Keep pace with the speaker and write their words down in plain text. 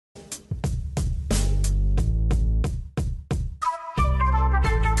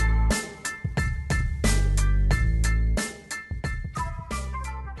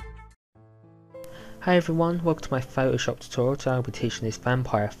Hi everyone, welcome to my Photoshop tutorial. Today I'll be teaching this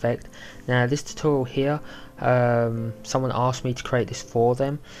vampire effect. Now this tutorial here, someone asked me to create this for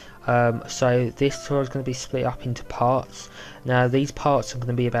them. So this tutorial is going to be split up into parts. Now these parts are going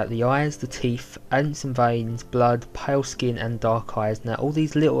to be about the eyes, the teeth, ants and veins, blood, pale skin and dark eyes. Now all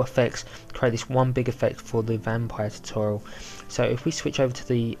these little effects create this one big effect for the vampire tutorial. So if we switch over to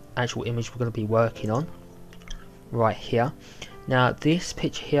the actual image we're going to be working on, right here. Now this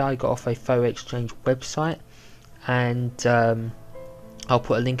picture here I got off a photo exchange website, and I'll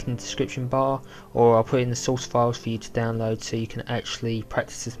put a link in the description bar, or I'll put it in the source files for you to download so you can actually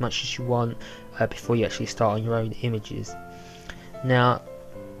practice as much as you want before you actually start on your own images. Now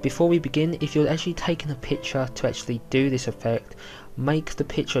before we begin, if you're actually taking a picture to actually do this effect, make the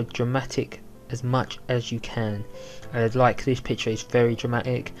picture dramatic as much as you can. Like this picture is very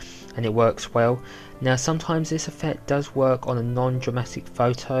dramatic and it works well. Now sometimes this effect does work on a non-dramatic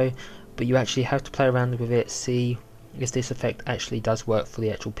photo, but you actually have to play around with it, see if this effect actually does work for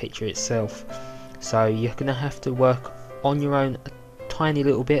the actual picture itself. So you're going to have to work on your own a tiny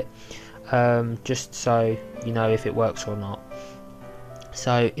little bit, just so you know if it works or not.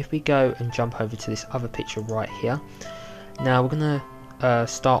 So if we go and jump over to this other picture right here, now we're going to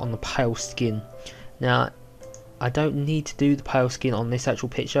start on the pale skin. Now I don't need to do the pale skin on this actual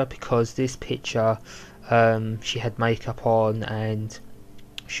picture because this picture she had makeup on and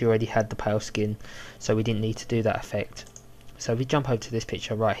she already had the pale skin, so we didn't need to do that effect. So if we jump over to this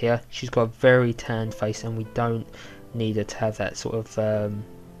picture right here, she's got a very tanned face and we don't need her to have that sort of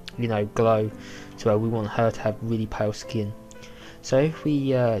you know, glow, so we want her to have really pale skin. So if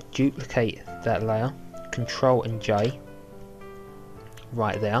we duplicate that layer, Control and J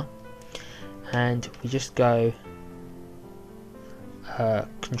right there, and we just go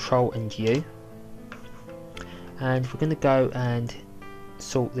Control and U, and we're going to go and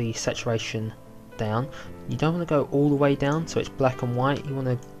sort the saturation down. You don't want to go all the way down so it's black and white. You want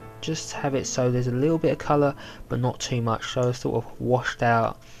to just have it so there's a little bit of colour but not too much, so a sort of washed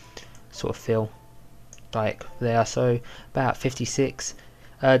out sort of feel like there. So about 56.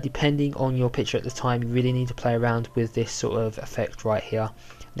 Depending on your picture at the time, you really need to play around with this sort of effect right here,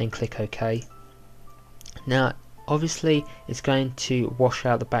 then click OK. Now obviously it's going to wash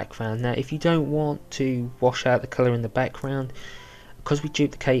out the background. Now if you don't want to wash out the colour in the background, because we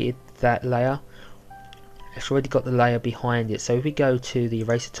duplicated that layer, it's already got the layer behind it. So if we go to the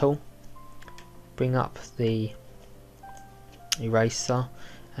eraser tool, bring up the eraser,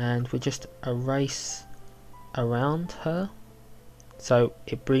 and we just erase around her so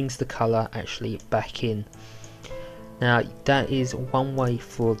it brings the colour actually back in. Now that is one way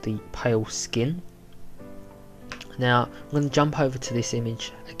for the pale skin. Now I'm going to jump over to this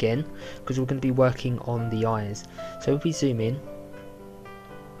image again because we're going to be working on the eyes. So if we zoom in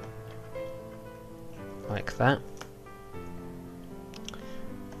like that,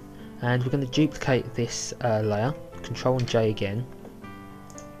 and we're going to duplicate this layer, Control and J again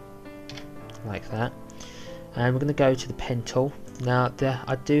like that, and we're going to go to the pen tool. Now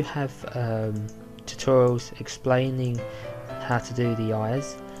I do have tutorials explaining how to do the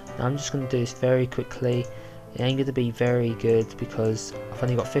eyes. Now I'm just going to do this very quickly. It ain't going to be very good because I've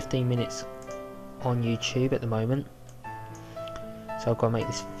only got 15 minutes on YouTube at the moment, so I've got to make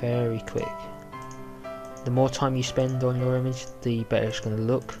this very quick. The more time you spend on your image, the better it's going to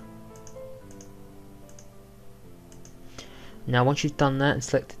look. Now once you've done that and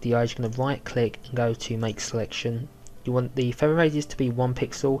selected the eyes, you're going to right click and go to make selection. You want the feather radius to be 1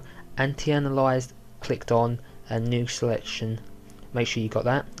 pixel, anti-analyzed clicked on, and new selection. Make sure you got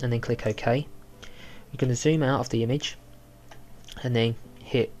that and then click OK. You're going to zoom out of the image and then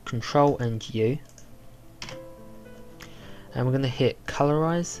hit Control and U, and we're going to hit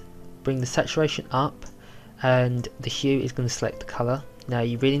colorize, bring the saturation up, and the hue is going to select the colour. Now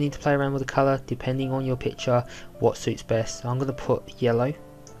you really need to play around with the colour depending on your picture, what suits best. So I'm going to put yellow.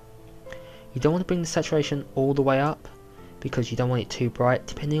 You don't want to bring the saturation all the way up because you don't want it too bright.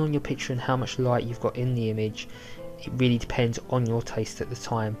 Depending on your picture and how much light you've got in the image, it really depends on your taste at the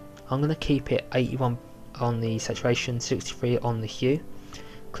time. I'm going to keep it 81 on the saturation, 63 on the hue.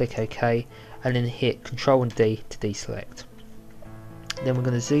 Click OK, and then hit Control and D to deselect. Then we're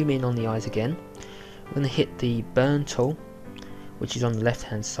going to zoom in on the eyes again. We're going to hit the burn tool, which is on the left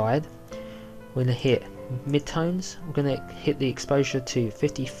hand side. We're going to hit midtones. We're going to hit the exposure to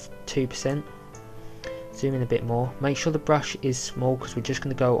 52%. Zoom in a bit more. Make sure the brush is small because we're just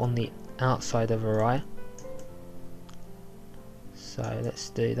going to go on the outside of her eye. So let's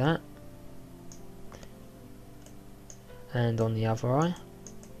do that. And on the other eye.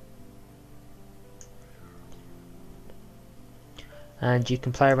 and you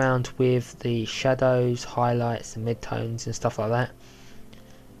can play around with the shadows, highlights, and midtones and stuff like that.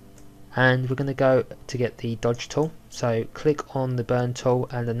 And we're going to go to get the dodge tool, so click on the burn tool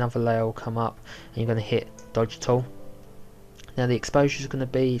and another layer will come up and you're going to hit dodge tool. Now the exposure is going to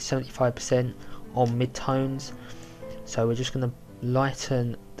be 75% on midtones, so we're just going to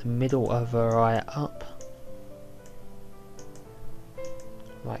lighten the middle of our eye up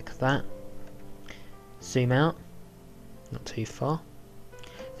like that. Zoom out, not too far.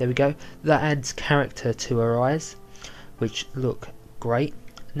 There we go. That adds character to our eyes, which look great.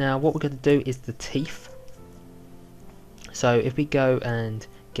 Now what we're going to do is the teeth. So if we go and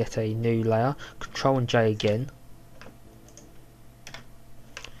get a new layer, Control and J again,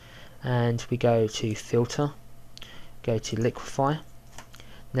 and we go to filter, go to liquify.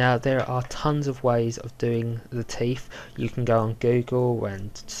 Now there are tons of ways of doing the teeth. You can go on Google and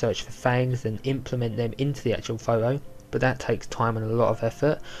search for fangs and implement them into the actual photo, but that takes time and a lot of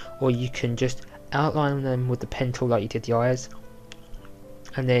effort. Or you can just outline them with the pen tool like you did the eyes,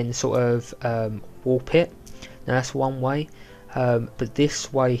 and then sort of warp it. Now that's one way, but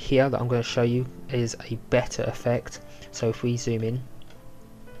this way here that I'm going to show you is a better effect. So if we zoom in,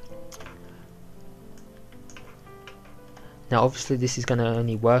 now obviously this is going to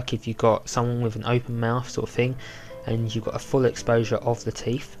only work if you've got someone with an open mouth sort of thing and you've got a full exposure of the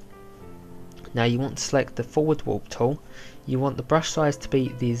teeth. Now you want to select the forward warp tool. You want the brush size to be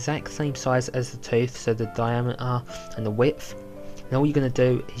the exact same size as the tooth, so the diameter and the width. And all you're going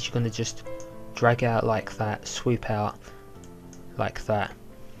to do is you're going to just drag out like that, swoop out like that.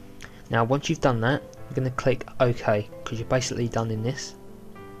 Now once you've done that, you're going to click OK, because you're basically done in this.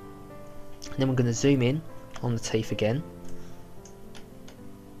 And then we're going to zoom in on the teeth again.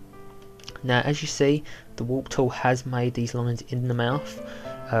 Now as you see, the warp tool has made these lines in the mouth,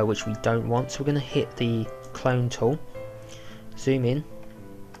 which we don't want, so we're going to hit the clone tool, zoom in,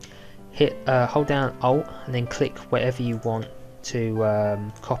 hit hold down Alt and then click wherever you want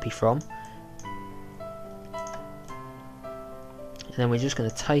to copy from, and then we're just going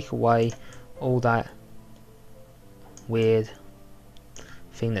to take away all that weird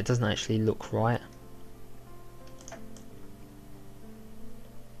thing that doesn't actually look right.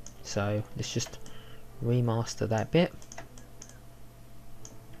 So let's just remaster that bit.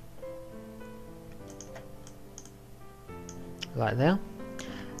 Like there.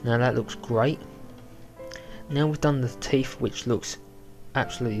 Now that looks great. Now we've done the teeth, which looks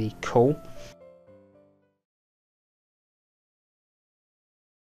absolutely cool.